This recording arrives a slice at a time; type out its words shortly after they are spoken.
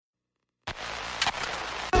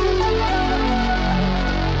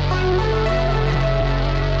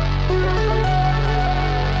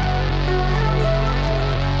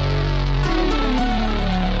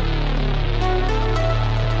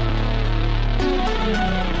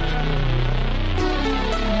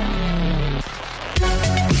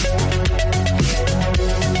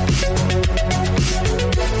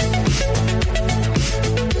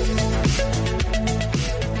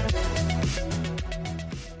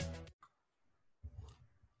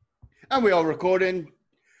And we are recording.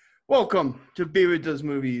 Welcome to Beaver Does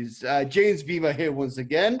Movies. James Beaver here once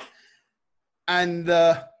again. And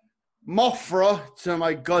Mothra to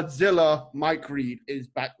my Godzilla, Mike Reed, is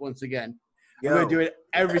back once again. I'm going to do it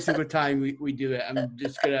every single time we do it. I'm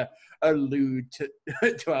just going to allude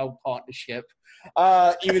to our partnership.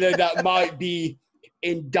 Even though that might be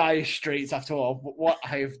in dire straits after all, what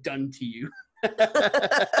I have done to you.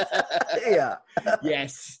 Yeah.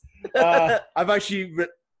 Yes.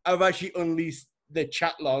 I've actually unleashed the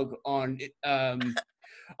chat log on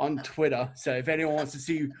Twitter. So if anyone wants to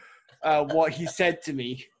see what he said to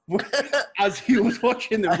me as he was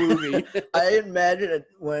watching the movie, I imagine that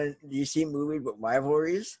when you see movies with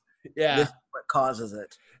rivalries, this is what causes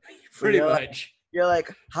it. Pretty much. You're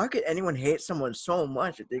like, how could anyone hate someone so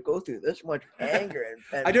much if they go through this much anger?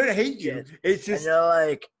 And I don't hate you. It's just, and you're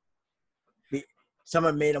like,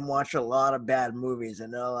 someone made them watch a lot of bad movies,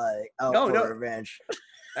 and they're like, out for revenge.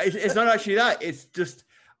 It's not actually that. It's just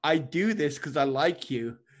I do this because I like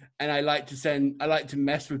you, and I like to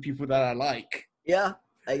mess with people that I like. Yeah,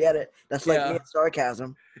 I get it. That's like me and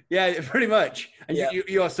sarcasm. Yeah, pretty much. And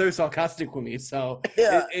you are so sarcastic with me, so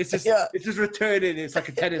it's just returning. It's like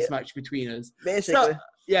a tennis match between us, basically.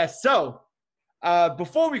 So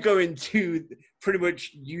before we go into pretty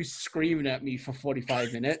much you screaming at me for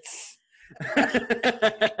 45 minutes.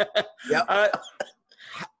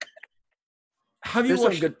 There's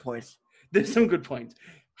some good points. There's some good points.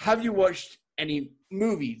 Have you watched any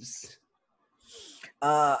movies?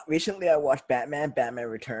 Recently I watched Batman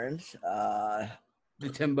Returns. The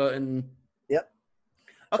Tim Burton. Yep.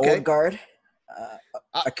 Okay. Old Guard.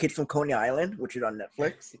 A Kid from Coney Island, which is on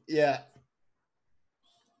Netflix. Yeah.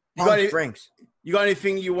 You got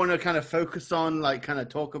anything you want to kind of focus on, like kind of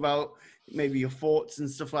talk about, maybe your thoughts and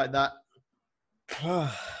stuff like that?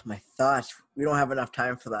 My thoughts. We don't have enough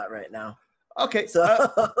time for that right now. Okay. So how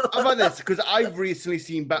about this? Because I've recently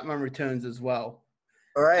seen Batman Returns as well.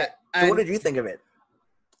 All right. So what did you think of it?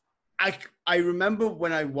 I remember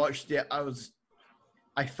when I watched it, I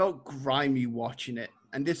felt grimy watching it,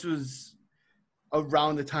 and this was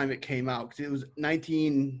around the time it came out because it was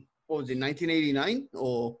 1989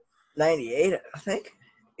 or 98, I think.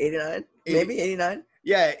 89, maybe 89.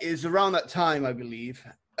 Yeah, it was around that time, I believe.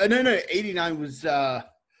 No, 89 was the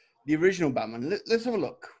original Batman. Let's have a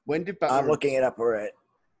look. When did Batman? I'm looking it up. All right.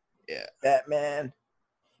 Yeah.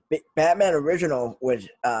 Batman original was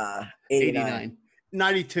 89.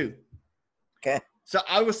 92. Okay. So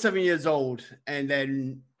I was 7 years old, and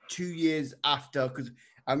then 2 years after, because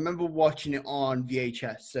I remember watching it on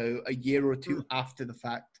VHS, so a year or two after the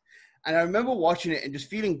fact. And I remember watching it and just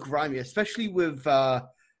feeling grimy, especially with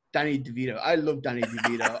Danny DeVito. I love Danny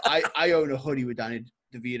DeVito. I own a hoodie with Danny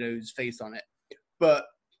DeVito's face on it. But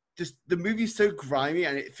just the movie's so grimy,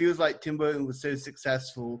 and it feels like Tim Burton was so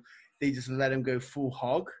successful, they just let him go full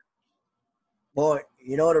hog. Well,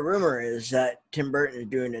 you know, the rumor is that Tim Burton is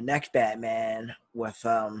doing the next Batman with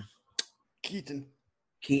Keaton.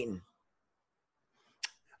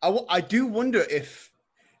 I do wonder if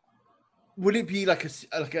would it be like a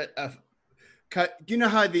do you know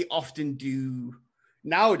how they often do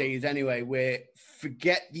nowadays anyway, where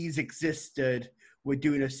forget these existed, we're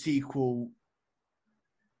doing a sequel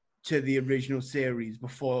to the original series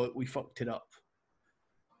before we fucked it up.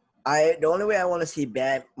 The only way I want to see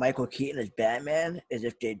Michael Keaton as Batman is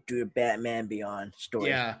if they do a Batman Beyond story.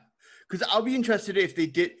 Yeah, because I'll be interested if they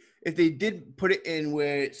did put it in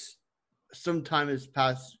where it's some time has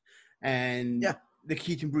passed and the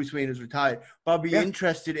Keaton Bruce Wayne is retired. But I'll be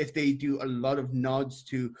interested if they do a lot of nods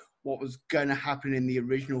to what was going to happen in the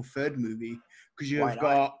original third movie, because you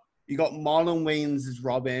got Marlon Wayans as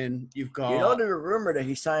Robin. You've got there's a rumor that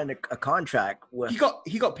he signed a contract with.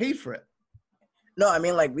 He got paid for it. No, I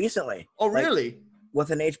mean like recently. Oh, really?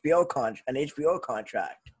 With an HBO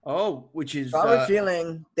contract. Oh, which is. So I have a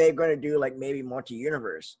feeling they're going to do like maybe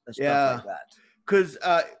multi-universe and stuff like that. Because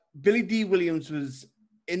Billy D. Williams was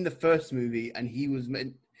in the first movie, and he was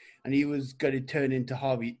going to turn into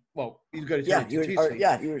Harvey. Well, he was going to turn into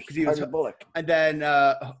Two-Face. He was Harvey Bullock. And then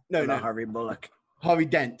not Harvey Bullock. Harvey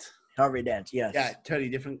Dent. Harvey Dent, yes. Yeah, totally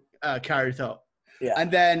different character. Yeah.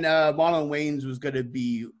 And then Marlon Wayans was going to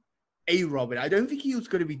be a Robin. I don't think he was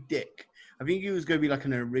going to be Dick. I think he was going to be like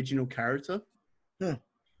an original character. Kind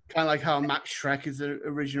of like how Max Schreck is an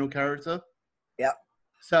original character. Yeah.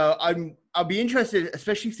 So I'll be interested,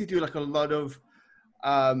 especially if they do like a lot of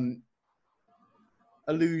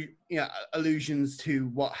allusions to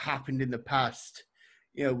what happened in the past,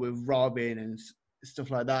 with Robin and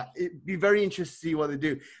stuff like that. It'd be very interesting to see what they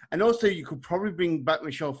do. And also, you could probably bring back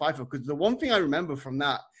Michelle Pfeiffer, because the one thing I remember from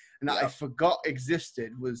that, and that I forgot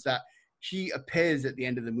existed, was that she appears at the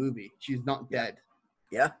end of the movie. She's not dead.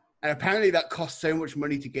 Yeah. And apparently that cost so much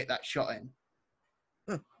money to get that shot in.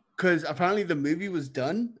 Because apparently the movie was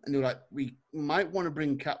done, and they're like, we might want to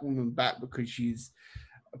bring Catwoman back because she's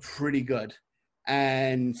pretty good.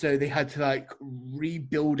 And so they had to like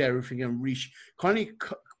rebuild everything and kind of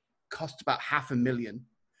cost about $500,000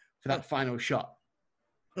 for that final shot.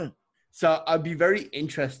 So I'd be very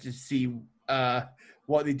interested to see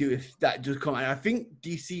what they do if that does come. And I think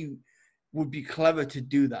DC would be clever to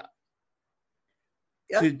do that.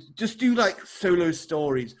 Yeah. To just do like solo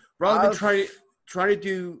stories rather than try to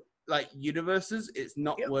do like universes. It's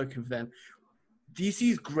not working for them.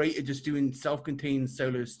 DC is great at just doing self-contained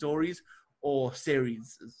solo stories or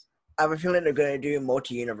series. I have a feeling they're going to do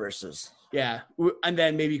multi-universes. Yeah, and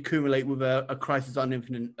then maybe accumulate with a Crisis on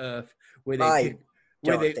Infinite Earth where they I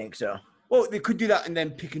don't think so. Well, they could do that and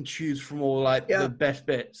then pick and choose from all like the best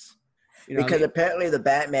bits. You know because apparently the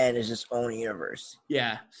Batman is its own universe.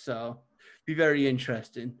 Yeah, so be very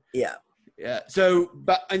interesting. Yeah. Yeah. So,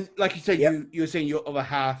 and like you said, you were saying your other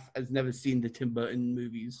half has never seen the Tim Burton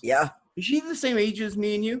movies. Yeah. Is she the same age as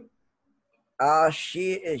me and you?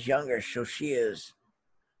 She is younger, so she is.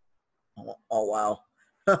 Oh wow.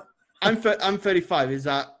 I'm 35. Is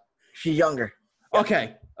that? She's younger.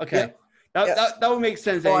 Okay. Yep. That would make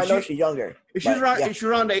sense. Oh, I know she's younger. If she's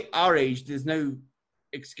around our age, there's no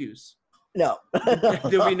excuse. No.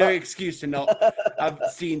 There'll be no excuse to not have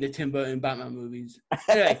seen the Tim Burton Batman movies.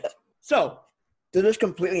 Anyway, so they're just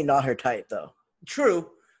completely not her type, though. True,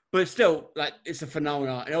 but still, like, it's a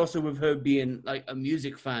phenomenon. And also with her being like a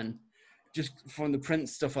music fan, just from the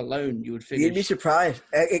Prince stuff alone, you would finish. You'd be surprised.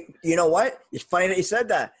 You know what? It's funny that you said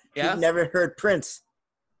that. Yeah? You've never heard Prince.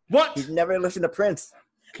 What? You've never listened to Prince.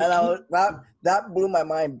 And that blew my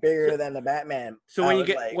mind bigger than the Batman. So when you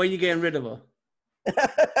getting rid of her?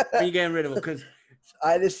 When you getting rid of her? Because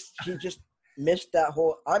she just missed that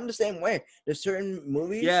whole. I'm the same way. There's certain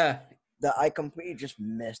movies that I completely just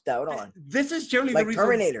missed out on. This is generally like the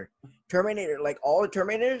reason. Terminator, like all the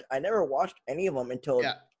Terminators. I never watched any of them until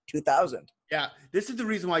 2000. Yeah, this is the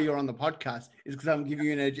reason why you're on the podcast, is because I'm giving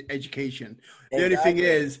you an education. The only thing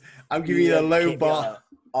is, I'm giving you a low bar.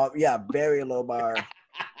 Very low bar.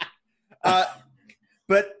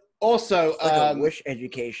 But also, it's like a wish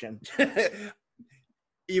education.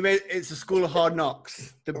 It's a school of hard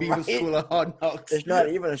knocks. The Beaver School of Hard Knocks. It's not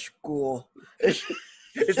even a school. It's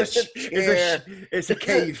a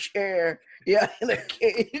cave. Chair. Yeah, in a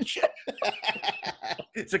cage.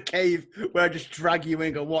 It's a cave where I just drag you in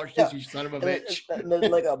and go, watch this, you son of a bitch. And there's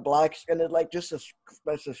like a black, and there's like just a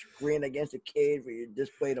special screen against a cage where you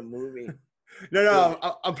just played a movie. No,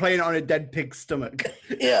 I'm playing it on a dead pig's stomach.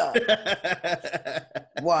 Yeah.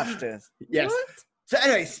 Watch this. Yes. What? So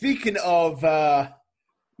anyway, speaking of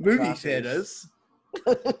movie theaters.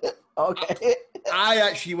 Okay. I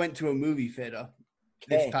actually went to a movie theater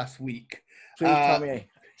this past week. Please tell me.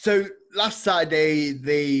 So last Saturday,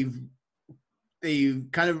 they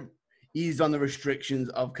kind of eased on the restrictions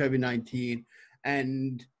of COVID-19,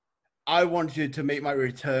 and I wanted to make my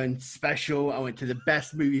return special. I went to the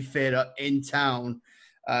best movie theater in town.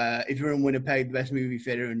 If you're in Winnipeg, the best movie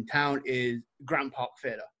theater in town is Grant Park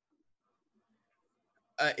Theater.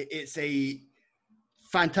 It's a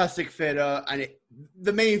fantastic theater, and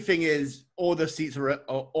the main thing is all the seats are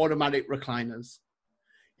automatic recliners.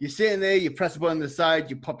 You're sitting there, you press a button on the side,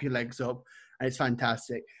 you pop your legs up, and it's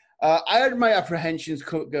fantastic. I had my apprehensions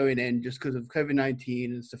going in just because of COVID-19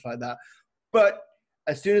 and stuff like that. But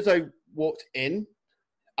as soon as I walked in,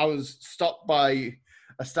 I was stopped by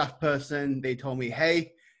a staff person. They told me,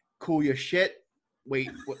 hey, cool your shit.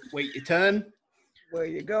 Wait your turn. Where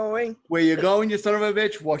you going? Where you going, you son of a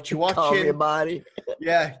bitch? What you watching? Calm your body.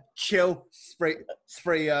 Yeah, chill. Spray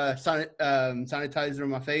sanitizer in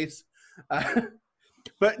my face.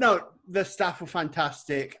 But no, the staff were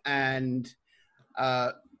fantastic, and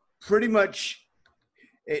pretty much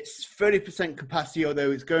it's 30% capacity,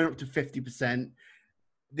 although it's going up to 50%.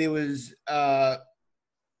 There was, I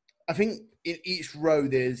think in each row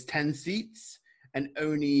there's 10 seats, and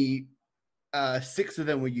only 6 of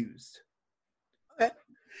them were used. Okay.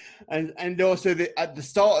 And also at the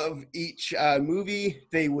start of each movie,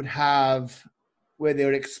 they would have where they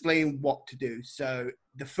would explain what to do. So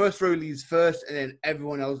the first row leaves first, and then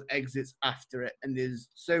everyone else exits after it. And there's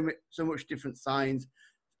so much different signs,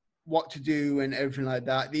 what to do and everything like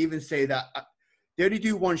that. They even say that they only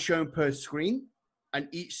do one show per screen, and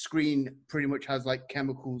each screen pretty much has like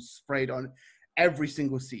chemicals sprayed on every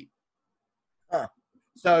single seat. Huh.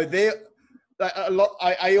 So they like a lot.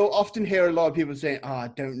 I often hear a lot of people saying, "Oh, I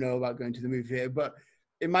don't know about going to the movie theater," but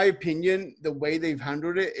in my opinion, the way they've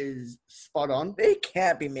handled it is spot on. They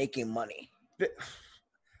can't be making money.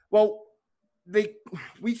 Well,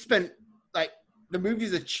 we spent like the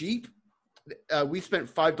movies are cheap. We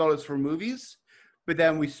spent $5 for movies, but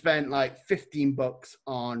then we spent like $15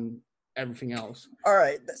 on everything else. All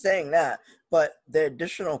right, saying that, but the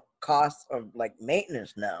additional cost of like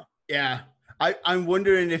maintenance now. Yeah, I'm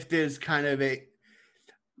wondering if there's kind of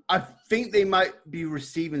I think they might be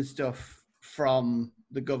receiving stuff from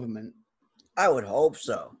the government. I would hope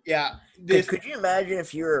so. Yeah. Could you imagine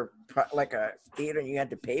if you were like a theater and you had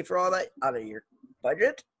to pay for all that out of your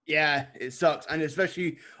budget? Yeah, it sucks, and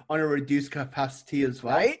especially on a reduced capacity as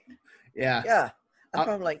well. Right? Yeah. Yeah. That's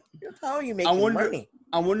why I'm like, how are you making money?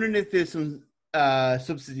 I'm wondering if there's some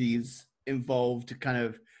subsidies involved to kind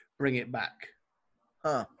of bring it back.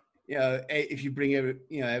 Huh. You know, if you bring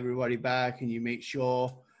everybody back and you make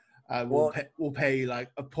sure we'll pay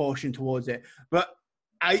like a portion towards it. But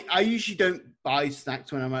I usually don't buy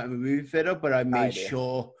snacks when I'm at a movie theater, but I made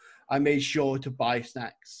sure to buy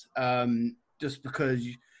snacks just because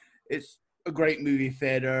it's a great movie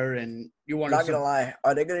theater and you want to. Not gonna lie,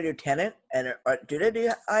 are they gonna do Tenet and do they do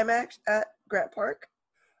IMAX at Grant Park?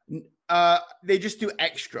 They just do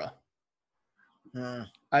extra.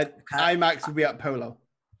 IMAX will be at Polo.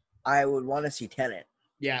 I would want to see Tenet.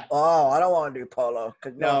 Yeah. Oh, I don't want to do Polo.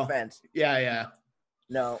 No offense. Yeah.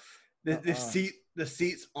 No. The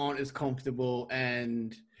seats aren't as comfortable,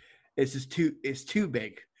 and it's just too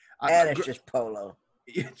big. And it's just Polo.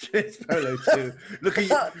 It's Polo too. Look at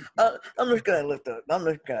you. I'm just gonna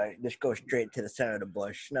just go straight to the center of the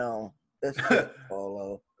bush. No, this is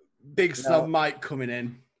Polo. Big snub Mike coming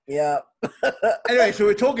in. Yeah. Anyway, so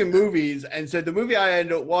we're talking movies, and so the movie I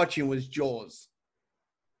ended up watching was Jaws.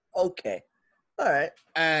 Okay. All right.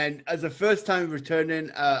 And as a first time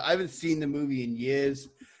returning, I haven't seen the movie in years.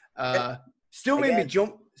 Still made me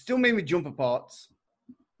jump at parts.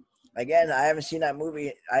 Again, I haven't seen that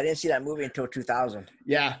movie. I didn't see that movie until 2000.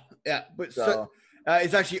 Yeah. But so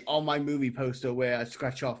it's actually on my movie poster where I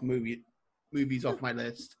scratch off movies off my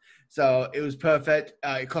list. So it was perfect.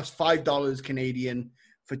 It cost $5 Canadian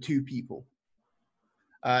for 2 people.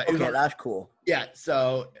 That's cool. Yeah,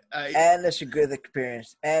 so and it's a good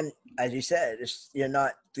experience. And as you said, you're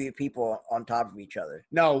not 3 people on top of each other.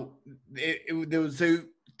 No, there was so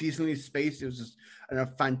decently spaced. It was just a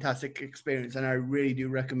fantastic experience, and I really do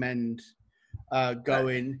recommend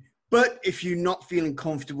going. Right. But if you're not feeling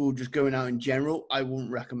comfortable just going out in general, I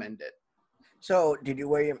wouldn't recommend it. So,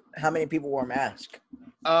 how many people wore masks?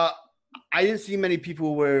 I didn't see many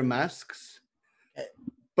people wearing masks,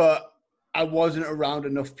 but I wasn't around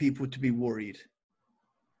enough people to be worried.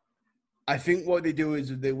 I think what they do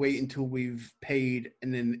is they wait until we've paid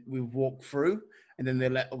and then we've walked through, and then they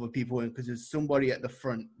let other people in because there's somebody at the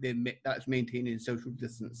front that's maintaining social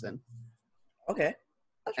distancing. Okay,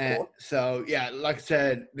 that's cool. So yeah, like I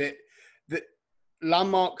said, the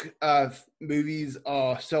Landmark movies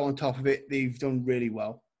are so on top of it. They've done really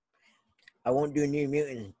well. I won't do New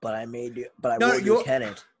Mutants, but I may do. But I will do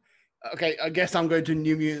Tenet. Okay, I guess I'm going to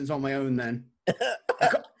New Mutants on my own then.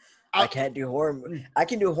 I can't do horror. I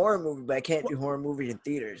can do horror movies, but I can't do horror movies in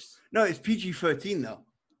theaters. No, it's PG-13 though.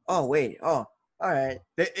 Oh wait. Oh, all right.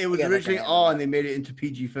 It was originally R, and they made it into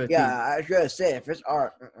PG-13. Yeah, I was gonna say if it's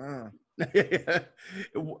R.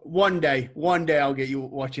 One day I'll get you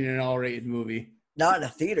watching an R-rated movie. Not in a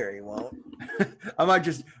theater, you won't. I might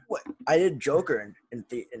just. What? I did Joker in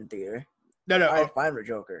theater. No. I'm fine with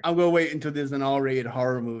Joker. I'm gonna wait until there's an R-rated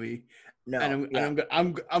horror movie. No, and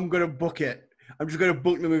I'm gonna book it. I'm just gonna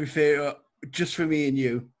book the movie theater just for me and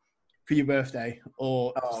you for your birthday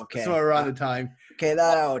or somewhere around the time. Okay,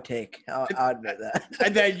 that I will take. I'll admit that.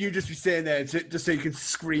 And then you just be sitting there just so you can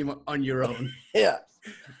scream on your own. Yeah,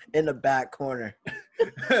 in the back corner.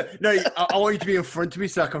 No, I want you to be in front of me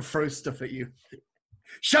so I can throw stuff at you.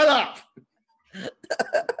 Shut up!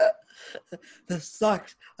 This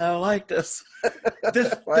sucks. I don't like this.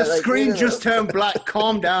 The screen just turned black.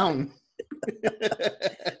 Calm down.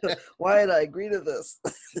 Why did I agree to this?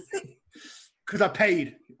 Because I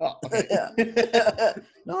paid. Oh, okay. Yeah.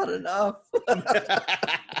 Not enough.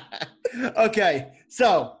 Okay,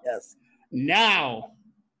 so yes. Now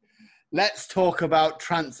let's talk about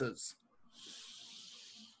Trancers.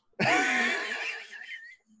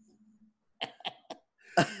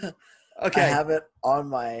 Okay. I have it on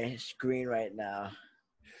my screen right now.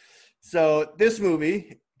 So this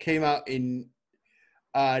movie came out in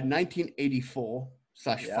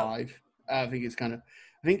 1984/5. I think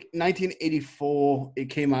 1984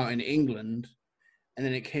 it came out in England, and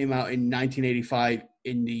then it came out in 1985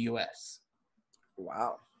 in the US.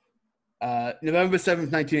 Wow. November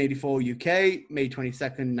 7th, 1984, UK. May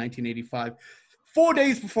 22nd, 1985. 4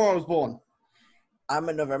 days before I was born. I'm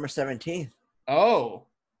on November 17th. Oh.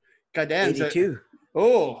 Goddamn. 82.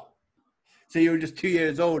 So you were just 2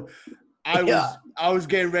 years old. I was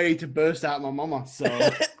getting ready to burst out my mama, so...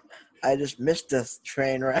 I just missed this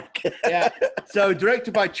train wreck. Yeah. So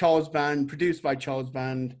directed by Charles Band, produced by Charles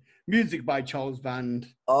Band, music by Charles Band.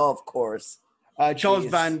 Oh, of course. Charles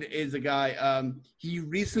Band is a guy. He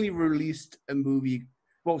recently released a movie,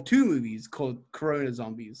 well, 2 movies called Corona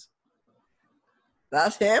Zombies.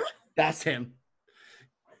 That's him? That's him.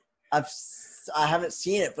 I haven't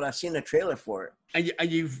seen it, but I've seen the trailer for it.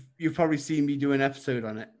 And you've probably seen me do an episode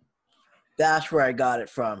on it. That's where I got it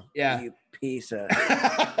from. Yeah. You piece of...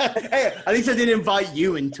 Hey, at least I didn't invite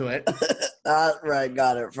you into it. That's where I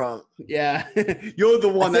got it from. Yeah. You're the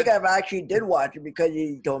one I think I've actually did watch it because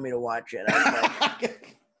you told me to watch it. I was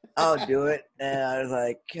like, I'll do it. And I was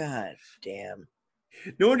like, God damn.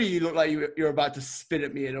 No wonder you look like you're about to spit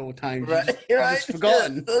at me at all times. Right. You've just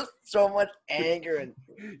forgotten. There's so much anger. And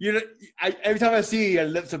every time I see your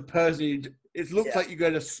lips are pursing, it looks like you're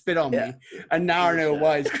going to spit on me. And now I know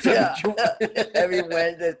why. Every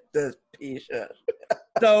Wednesday, this piece of...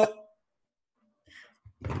 So,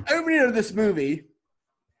 opening of this movie,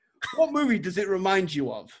 what movie does it remind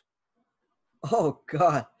you of? Oh,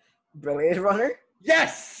 God. Blade Runner?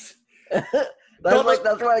 Yes! That's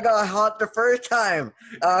why I got hot the first time.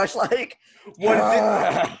 I was like, what is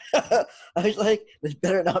it? I was like, this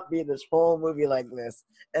better not be this whole movie like this.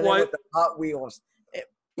 And then with the Hot Wheels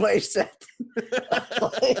play set.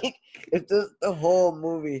 Like, if this is the whole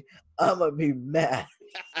movie, I'm going to be mad.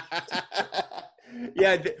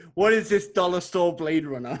 Yeah, what is this dollar store Blade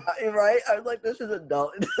Runner? Right? I was like, this is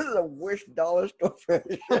a wish dollar store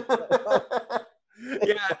version.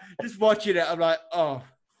 Yeah, just watching it, I'm like, oh.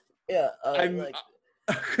 Yeah,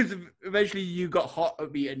 because eventually you got hot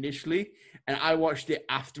at me initially, and I watched it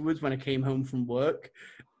afterwards when I came home from work,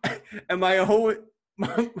 and my whole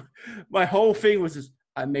thing was just,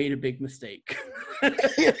 I made a big mistake.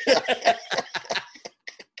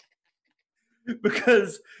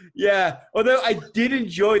 Because although I did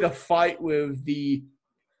enjoy the fight with the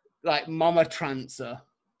Mama Trancer.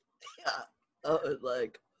 Yeah, I was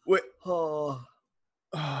like,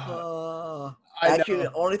 actually,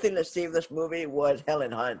 the only thing that saved this movie was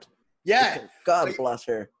Helen Hunt. Yeah. God bless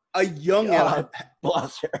her. A young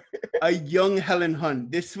Helen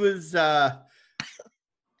Hunt. This was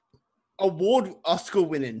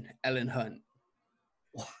Oscar-winning Helen Hunt.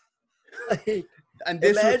 And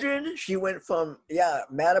imagine she went from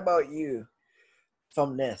Mad About You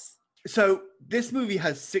from this. So this movie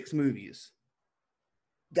has 6 movies.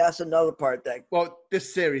 That's another part that... Well,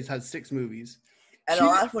 this series has 6 movies. And the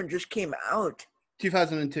last one just came out.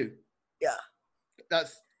 2002. Yeah.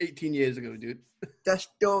 That's 18 years ago, dude. That's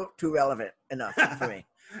still too relevant enough for me.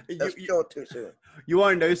 That's still too soon. You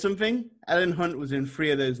want to know something? Helen Hunt was in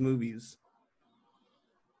 3 of those movies.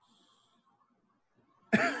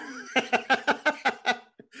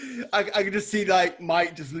 I could just see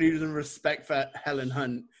Mike just losing respect for Helen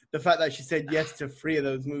Hunt. The fact that she said yes to 3 of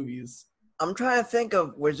those movies. I'm trying to think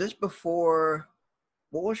of, was this before,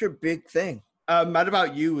 what was her big thing? Mad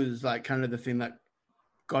About You was kind of the thing that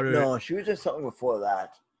got her. No, she was in something before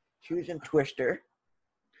that. She was in Twister.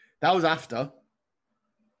 That was after.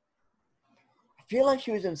 I feel like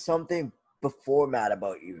she was in something before Mad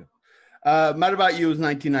About You. Mad About You was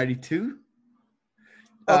 1992.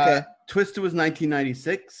 Okay. Twister was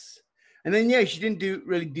 1996. And then, she didn't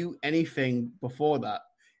really do anything before that.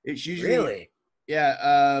 It's usually... Really? Yeah.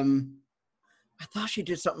 I thought she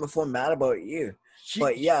did something before Mad About You.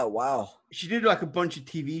 Wow. She did a bunch of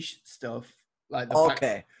TV stuff.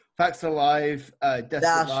 Facts Alive,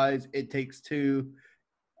 Desperate Lives, It Takes Two.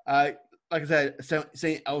 Like I said,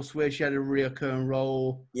 St. Elsewhere, she had a reoccurring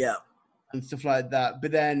role. Yeah. And stuff like that.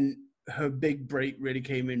 But then her big break really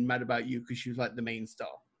came in Mad About You because she was the main star.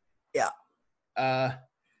 Yeah.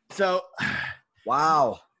 So.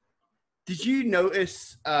 Wow. Did you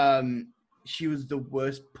notice she was the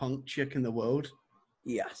worst punk chick in the world?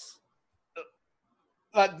 Yes.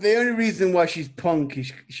 The only reason why she's punk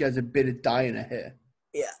is she has a bit of dye in her hair.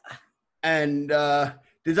 Yeah. And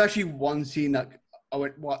there's actually one scene that I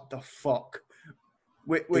went, what the fuck?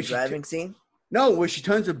 The driving scene? No, where she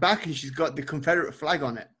turns her back and she's got the Confederate flag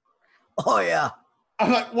on it. Oh, yeah.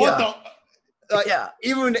 I'm like, what the?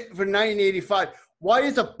 Even for 1985, why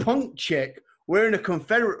is a punk chick wearing a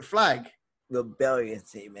Confederate flag? Rebellion,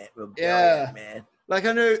 man. Rebellion, man.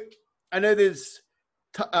 I know there's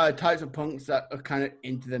types of punks that are kind of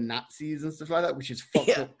into the Nazis and stuff like that, which is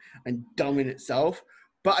fucked up and dumb in itself.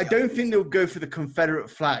 But I don't think they'll go for the Confederate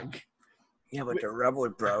flag. Yeah, but the rebel,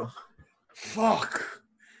 bro. Fuck.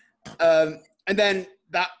 And then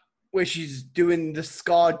that where she's doing the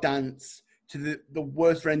ska dance to the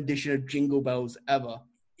worst rendition of Jingle Bells ever.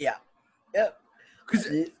 Yeah. Yep. Because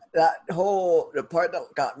the part that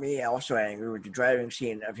got me also angry was the driving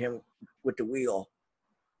scene of him with the wheel.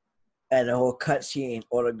 And the whole cut scene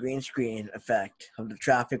or the green screen effect of the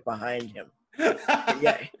traffic behind him.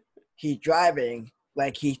 Yeah, he's driving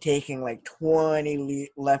like he's taking like 20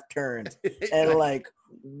 left turns and like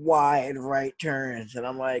wide right turns. And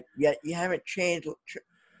I'm like, yeah, you haven't changed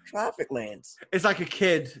traffic lanes. It's like a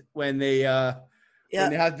kid when they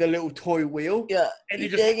have the little toy wheel. Yeah, and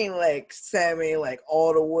he's taking like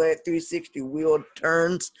all the way 360 wheel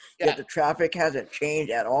turns. Yeah. Yet the traffic hasn't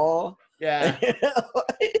changed at all. Yeah.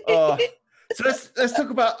 So let's talk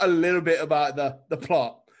about a little bit about the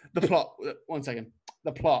plot. The plot. 1 second.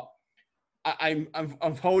 The plot. I'm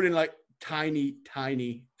holding like tiny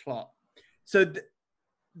plot. So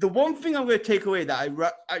the one thing I'm going to take away that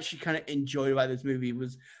I actually kind of enjoyed about this movie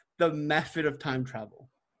was the method of time travel.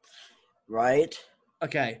 Right.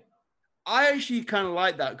 Okay. I actually kind of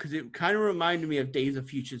like that because it kind of reminded me of Days of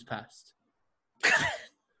Futures Past.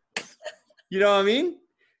 You know what I mean?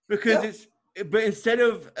 Because but instead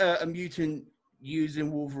of a mutant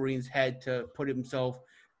using Wolverine's head to put himself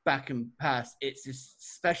back in past, it's this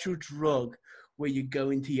special drug where you go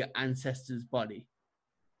into your ancestor's body.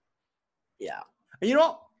 Yeah. And you know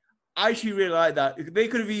what? I actually really like that. They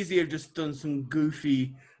could have easily have just done some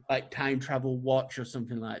goofy like time travel watch or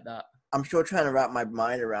something like that. I'm still trying to wrap my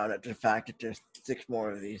mind around it, the fact that there's 6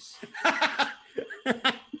 more of these.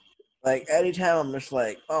 Like, anytime I'm just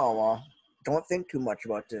like, oh, well, don't think too much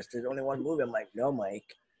about this. There's only one movie. I'm like, no,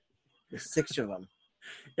 Mike. There's 6 of them.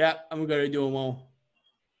 Yeah, I'm going to do them all.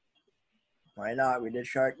 Why not? We did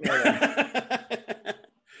Sharknado.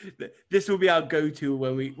 This will be our go-to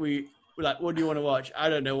when we're like, what do you want to watch? I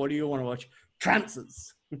don't know. What do you want to watch?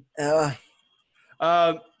 Trancers.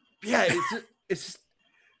 Yeah, it's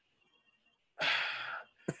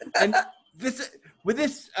and this with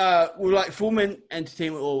like Full Men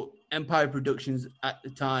Entertainment or Empire Productions at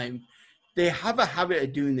the time, they have a habit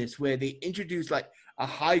of doing this where they introduce like a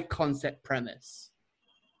high concept premise,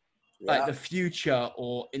 like the future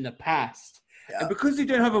or in the past, and because they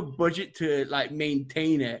don't have a budget to like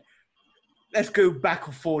maintain it, let's go back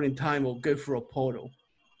or forward in time or go for a portal.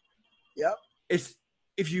 Yep. It's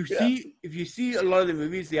if you see a lot of the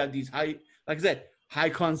movies, they have these high, like I said, high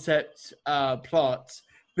concept plots,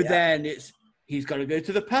 but then he's got to go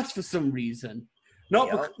to the past for some reason,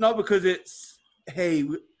 not because it's hey,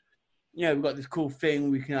 we've got this cool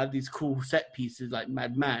thing, we can have these cool set pieces like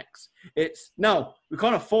Mad Max. It's no, we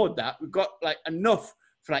can't afford that. We've got like enough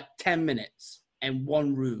for like 10 minutes and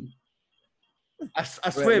one room. I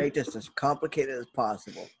swear, make this as complicated as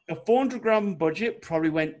possible. A 400-gram budget probably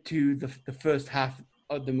went to the first half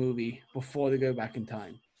of the movie before they go back in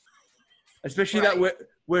time. Especially that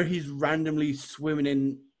where he's randomly swimming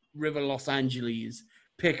in River Los Angeles,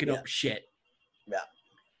 picking up shit. Yeah.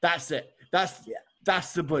 That's it. That's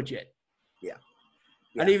the budget. Yeah.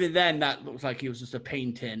 And even then, that looks like it was just a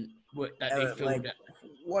painting that they filmed it.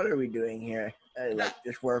 What are we doing here?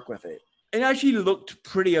 Just work with it. It actually looked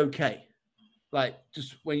pretty okay. Like,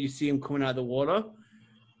 just when you see him coming out of the water.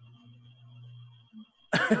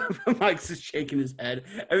 Mike's just shaking his head.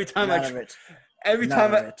 Every time I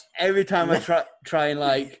try and,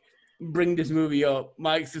 like, bring this movie up,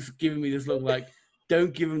 Mike's just giving me this look like,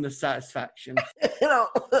 don't give him the satisfaction. I'm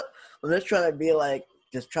just trying to be like,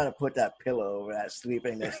 just trying to put that pillow over that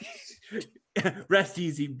sleepiness. Rest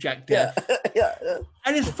easy, Jack Death. Yeah.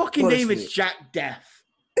 And his fucking name is Jack Death.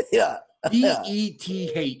 Yeah.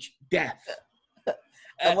 D-E-T-H, Death.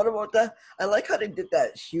 And what about that? I like how they did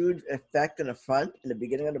that huge effect in the front in the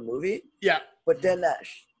beginning of the movie. Yeah. But then that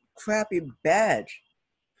crappy badge.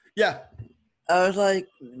 Yeah. I was like,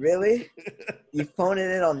 really? You phoned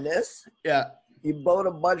it in on this? Yeah. You blow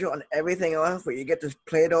the budget on everything else, but you get this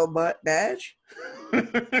Play-Doh badge?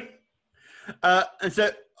 And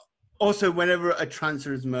so, also, whenever a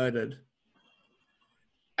Trancer is murdered,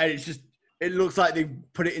 and it looks like they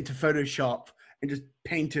put it into Photoshop and just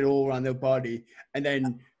painted all around their body, and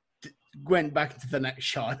then went back into the next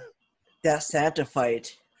shot. That Santa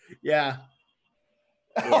fight. Yeah.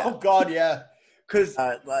 Oh, God, yeah. Because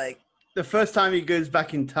the first time he goes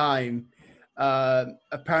back in time,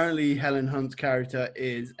 apparently Helen Hunt's character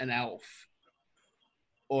is an elf.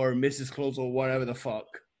 Or Mrs. Claus or whatever the fuck.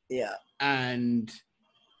 Yeah. And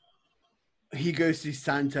he goes to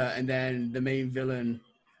Santa, and then the main villain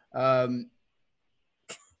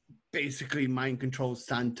basically mind controls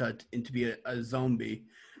Santa into be a zombie.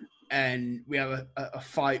 and we have a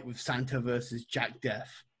fight with Santa versus Jack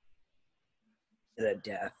Death. To the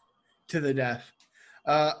death. To the death.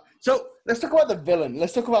 So let's talk about the villain.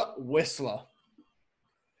 Let's talk about Whistler.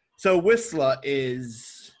 So Whistler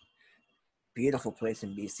is... Beautiful place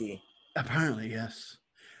in BC. Apparently, yes.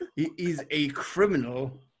 He's a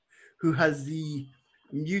criminal who has the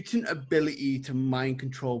mutant ability to mind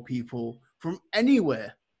control people from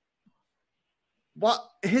anywhere.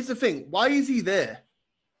 Here's the thing. Why is he there?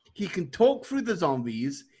 He can talk through the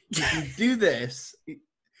zombies. He can do this.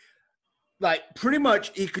 Like, pretty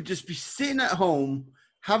much, he could just be sitting at home,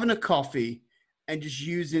 having a coffee, and just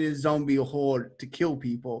using his zombie horde to kill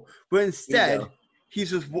people. But instead, he's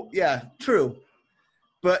just... Yeah, true.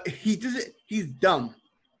 But he does it... He's dumb.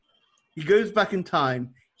 He goes back in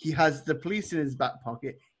time. He has the police in his back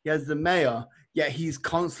pocket. He has the mayor. Yet he's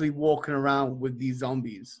constantly walking around with these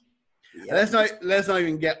zombies. Yep. Let's not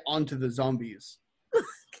even get onto the zombies.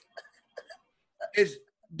 It's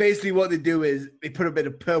basically what they do is they put a bit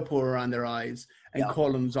of purple around their eyes and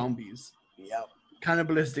call them zombies. Yep.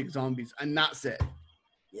 Cannibalistic zombies, and that's it.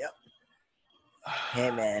 Yep.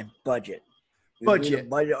 Hey man, budget. Budget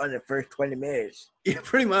on the first 20 minutes. Yeah,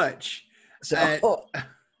 pretty much. So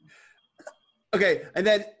okay, and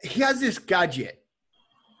then he has this gadget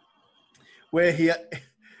where he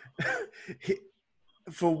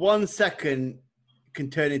for 1 second can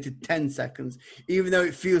turn into 10 seconds, even though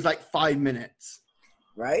it feels like 5 minutes.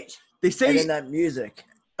 Right? They say... And then that music.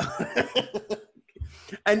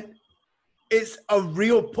 And it's a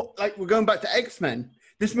real... Like, we're going back to X-Men.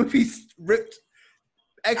 This movie's ripped...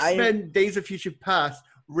 X-Men Days of Future Past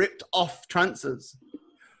ripped off Trancers.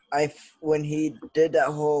 When he did that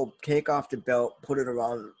whole take off the belt, put it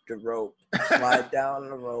around the rope, slide down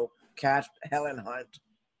the rope, catch Helen Hunt.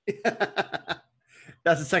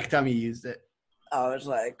 That's the second time he used it. I was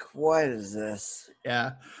like, what is this?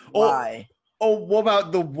 Yeah. Why? Or what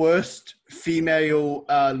about the worst female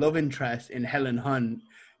love interest in Helen Hunt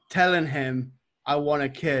telling him, I want a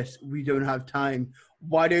kiss. We don't have time.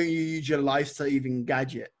 Why don't you use your life-saving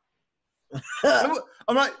gadget?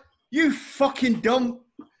 I'm like, you fucking dumb.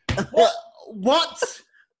 What?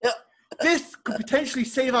 This could potentially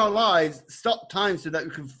save our lives, stop time so that we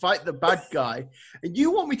can fight the bad guy. And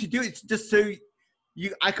you want me to do it just so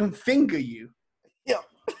I can finger you? Yeah.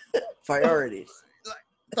 Priorities. Like,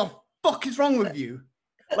 the fuck is wrong with you?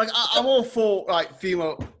 Like, I'm all for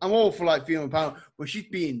female power, but she's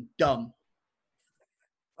being dumb.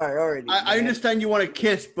 Priorities. I understand you want a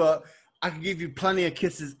kiss, but I can give you plenty of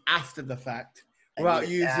kisses after the fact without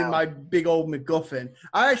using my big old MacGuffin.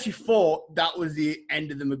 I actually thought that was the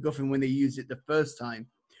end of the MacGuffin when they used it the first time.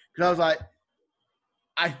 Because I was like,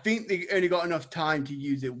 I think they only got enough time to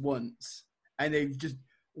use it once. And they've just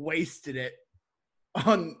wasted it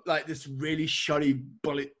on like this really shoddy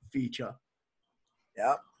bullet feature.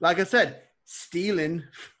 Yeah. Like I said, stealing,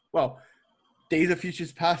 Days of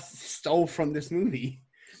Futures Past stole from this movie.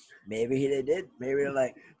 Maybe they did. Maybe they're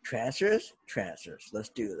like, Trancers? Trancers. Let's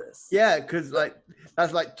do this. Yeah, because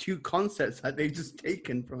that's like two concepts that they've just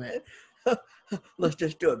taken from it. Let's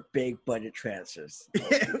just do a big budget Trancers.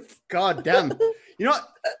 God damn. You know what?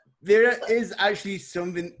 There is actually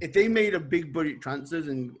something, if they made a big budget Trancers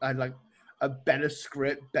and had like a better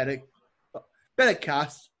script, better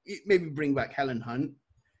cast, maybe bring back Helen Hunt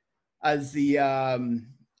as the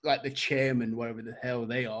like the chairman, whatever the hell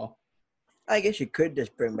they are. I guess you could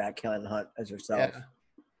just bring back Helen Hunt as herself. Yeah.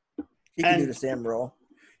 She can do the same role.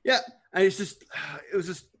 Yeah, and it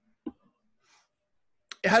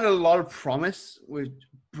had a lot of promise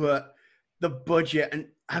but the budget, and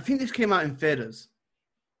I think this came out in theaters.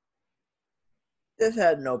 This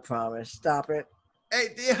had no promise. Stop it.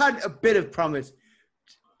 It had a bit of promise.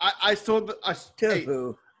 I saw the I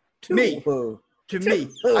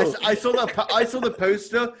saw the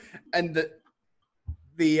poster and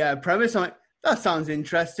the premise. I'm like, that sounds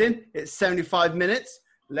interesting. It's 75 minutes.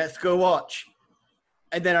 Let's go watch.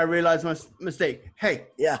 And then I realized my mistake. Hey,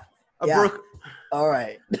 all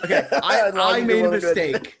right. Okay, I made a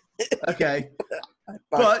mistake. Okay,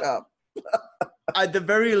 but at the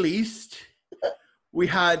very least, we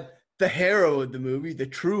had the hero of the movie, the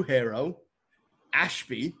true hero,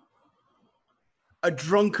 Ashby, a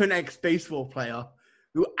drunken ex-baseball player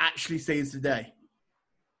who actually saves the day.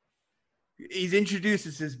 He's introduced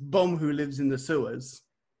as this bum who lives in the sewers,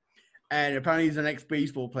 and apparently he's an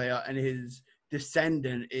ex-baseball player, and his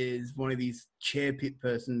descendant is one of these chair pit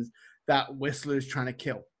persons that Whistler is trying to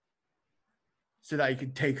kill so that he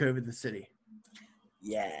could take over the city.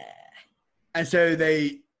 Yeah. And so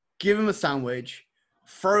they give him a sandwich,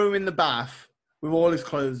 throw him in the bath with all his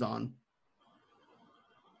clothes on,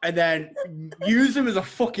 and then use him as a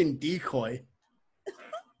fucking decoy.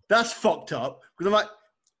 That's fucked up. Because I'm like,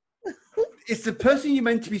 it's the person you're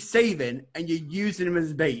meant to be saving, and you're using him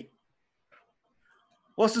as bait.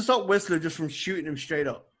 What's to stop Whistler just from shooting him straight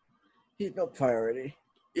up? He's no priority.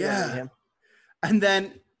 Yeah. And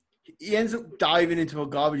then he ends up diving into a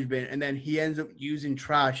garbage bin, and then he ends up using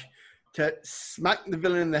trash to smack the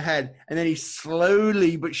villain in the head, and then he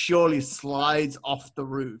slowly but surely slides off the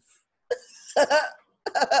roof.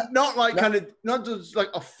 Not just like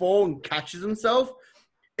a fall and catches himself.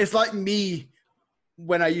 It's like me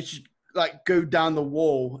when I used to like go down the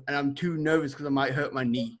wall and I'm too nervous because I might hurt my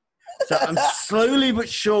knee. So I'm slowly but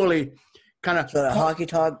surely kind of... So the hockey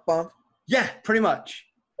talk bump? Yeah, pretty much.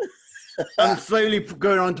 I'm slowly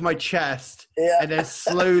going onto my chest and then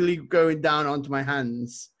slowly going down onto my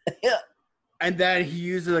hands. Yeah. And then he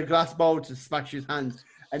uses a glass bowl to smash his hands.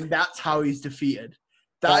 And that's how he's defeated.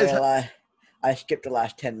 I skipped the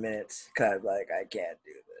last 10 minutes because like, I can't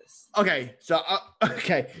do this. Okay, so,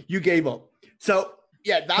 you gave up. So,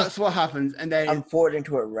 yeah, that's what happens. And then... I'm forward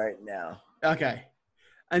into it right now. Okay.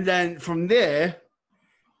 And then from there,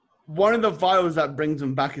 one of the vials that brings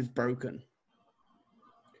him back is broken.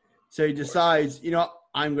 So he decides,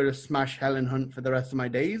 I'm going to smash Helen Hunt for the rest of my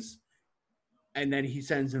days. And then he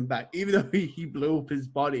sends him back, even though he blew up his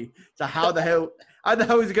body. So how the hell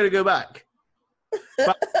is he going to go back?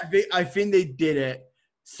 But I think they did it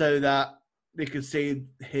so that they could save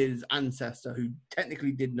his ancestor, who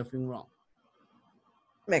technically did nothing wrong.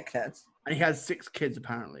 Makes sense. And he has 6 kids,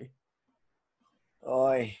 apparently.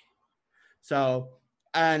 Oi. So,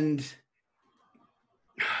 and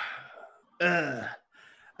then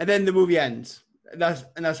the movie ends. And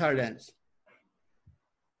that's how it ends.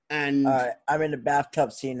 And all right, I'm in the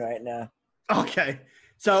bathtub scene right now. Okay.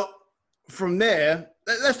 So from there,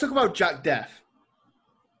 let's talk about Jack Death.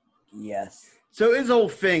 Yes. So his whole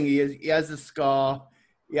thing, he has the scar,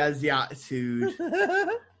 he has the attitude.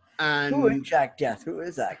 And who is Jack Death? Who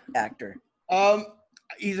is that actor?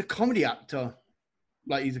 He's a comedy actor.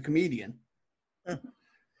 Like, he's a comedian.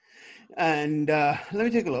 And let me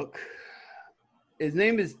take a look. His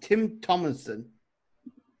name is Tim Thomason.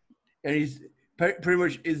 And he's pretty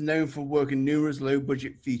much is known for working numerous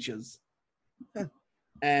low-budget features.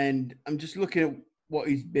 And I'm just looking at what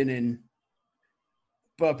he's been in.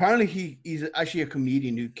 But apparently he's actually a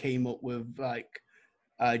comedian who came up with, like,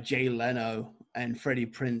 Jay Leno and Freddie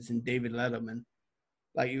Prinze and David Letterman.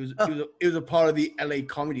 Like, he was a part of the LA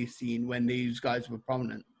comedy scene when these guys were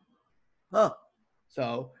prominent. Huh.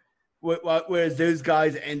 So, whereas those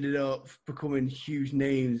guys ended up becoming huge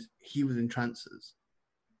names, he was in Trancers.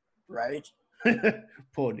 Right.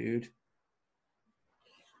 Poor dude.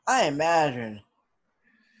 I imagine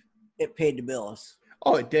it paid the bills.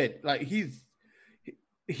 Oh, it did. Like, he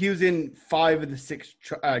was in 5 of the 6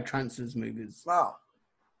 Trancers movies. Wow.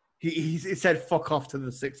 He said fuck off to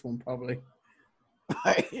the 6th one, probably.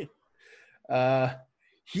 Right.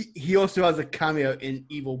 He also has a cameo in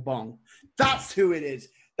Evil Bong. That's who it is.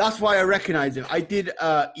 That's why I recognize him. I did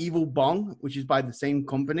Evil Bong, which is by the same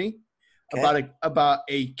company, about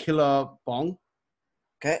a killer bong.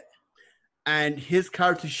 Okay. And his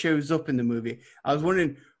character shows up in the movie. I was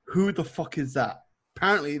wondering, who the fuck is that?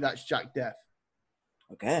 Apparently, that's Jack Death.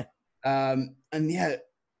 Okay. And yeah,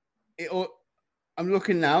 I'm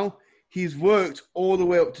looking now. He's worked all the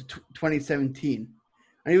way up to 2017,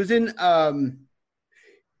 and he was in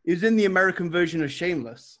the American version of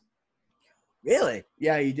Shameless. Really?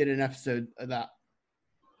 Yeah, he did an episode of that.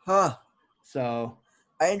 Huh. So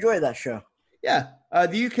I enjoyed that show. Yeah,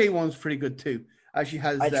 the UK one's pretty good too. Actually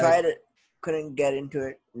has. I tried it, couldn't get into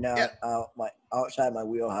it. No, yeah. Outside my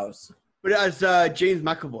wheelhouse. But it has James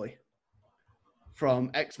McAvoy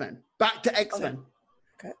from X-Men. Back to X-Men.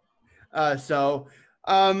 Okay. So,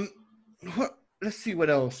 let's see what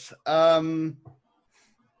else.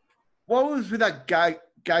 What was with that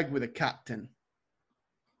gag with the captain?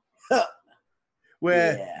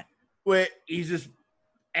 Where he just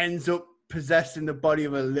ends up possessing the body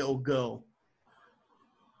of a little girl.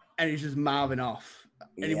 And he's just mouthing off.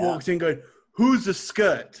 And he walks in going, "Who's the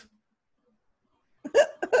skirt?"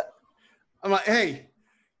 I'm like, hey,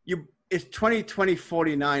 it's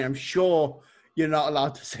 2049. I'm sure you're not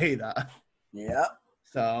allowed to say that. Yeah.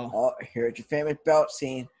 So. Oh, here's your famous belt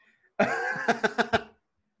scene.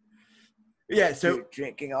 Yeah, so.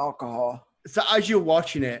 Drinking alcohol. So as you're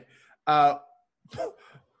watching it,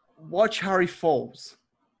 watch Harry falls.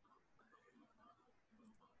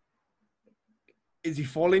 Is he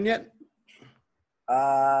falling yet?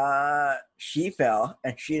 She fell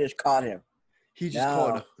and she just caught him. He just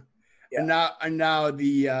caught her. Yeah. And now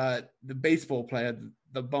the baseball player,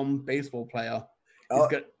 the bum baseball player,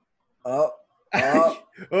 Oh, oh,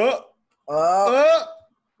 oh, oh,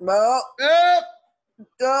 no, oh.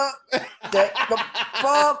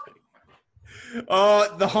 fuck.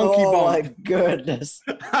 Oh, the honky Oh my bonk. goodness.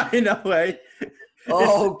 I know, eh?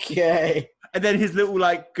 Okay. And then his little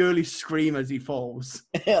like girly scream as he falls.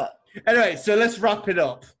 Yeah. Anyway, so let's wrap it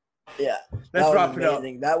up. Yeah. Let's wrap it up.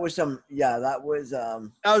 That was some. Yeah, that was.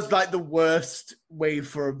 That was like the worst way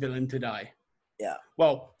for a villain to die. Yeah.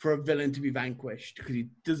 Well, for a villain to be vanquished because he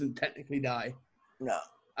doesn't technically die. No.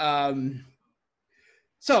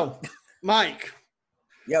 So, Mike.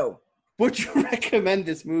 Yo. Would you recommend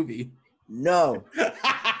this movie? No.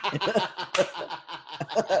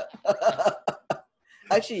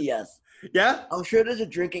 Actually, yes. Yeah? I'm sure there's a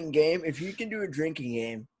drinking game. If you can do a drinking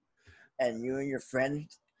game and you and your friend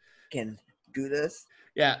can do this.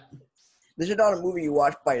 Yeah. This is not a movie you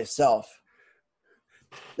watch by yourself.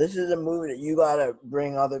 This is a movie that you gotta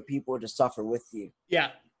bring other people to suffer with you.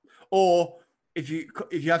 Yeah. Or if you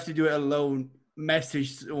have to do it alone,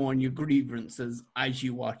 message on your grievances as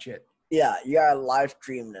you watch it. Yeah, you gotta live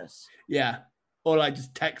stream this. Yeah. Or like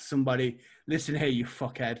just text somebody, listen, hey, you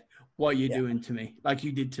fuckhead, what are you doing to me? Like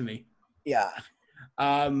you did to me. Yeah.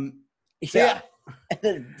 So yeah. And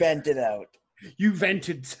then vent it out. You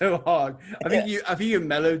vented so hard. I think you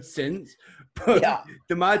mellowed since, but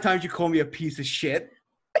the amount of times you call me a piece of shit.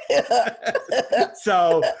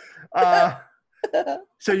 So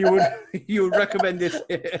you would recommend this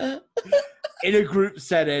in a group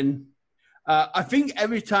setting. I think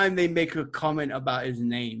every time they make a comment about his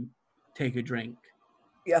name, take a drink.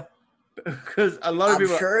 Yeah. Because a lot of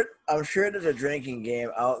people I'm sure there's a drinking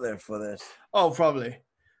game out there for this. Oh, probably.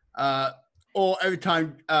 Or every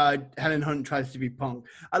time Helen Hunt tries to be punk.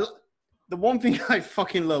 The one thing I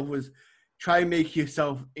fucking love was try and make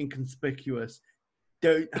yourself inconspicuous.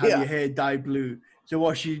 Don't have your hair dye blue. So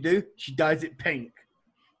what she do? She dyes it pink.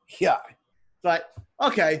 Yeah. It's like,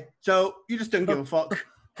 okay, so you just don't give a fuck.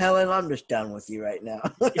 Helen, I'm just done with you right now.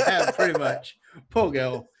 Yeah, pretty much. Poor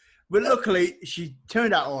girl. But luckily, she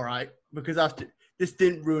turned out all right because after this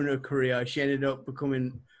didn't ruin her career. She ended up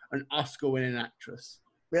becoming an Oscar-winning actress.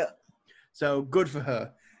 Yeah. So good for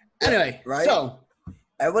her. Anyway, right? So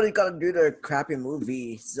everybody's got to do their crappy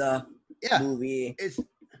movies. Movie.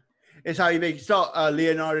 It's how you make it start.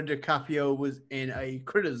 Leonardo DiCaprio was in a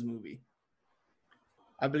Critters movie.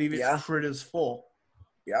 I believe it's Critters 4.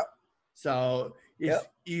 Yeah. So if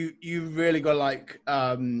you really got like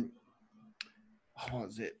what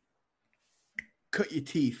was it? Cut your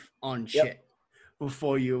teeth on shit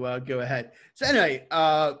before you go ahead. So anyway,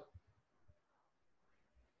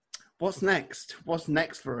 what's next? What's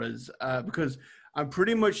next for us? Because I'm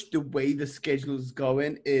pretty much the way the schedule is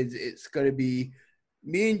going is it's going to be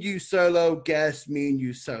me and you solo, guest, me and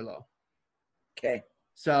you solo. Okay.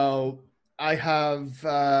 So I have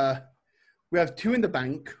we have 2 in the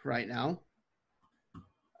bank right now.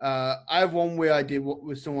 I have one where I did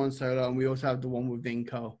with someone solo, and we also have the one with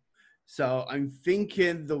Vinco. So I'm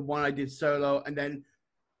thinking the one I did solo, and then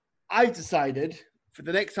I decided for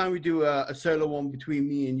the next time we do a solo one between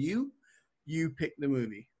me and you pick the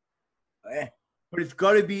movie. Okay. But it's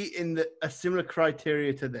got to be in a similar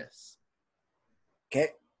criteria to this. Okay.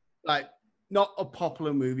 Like, not a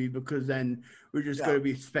popular movie because then we're just going to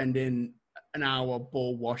be spending an hour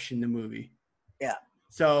ball washing the movie. Yeah.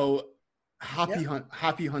 So happy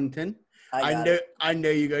hunting. I know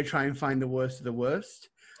you're going to try and find the worst of the worst,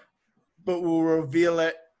 but we'll reveal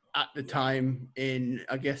it at the time in,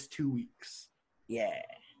 I guess, 2 weeks. Yeah.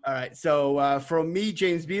 All right. So from me,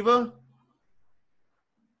 James Beaver.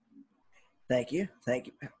 Thank you.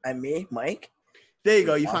 And me, Mike. There you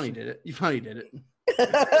go. You finally did it.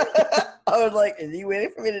 I was like, is he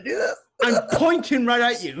waiting for me to do this? I'm pointing right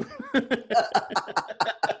at you.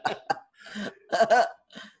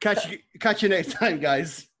 Catch you next time,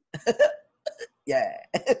 guys. Yeah.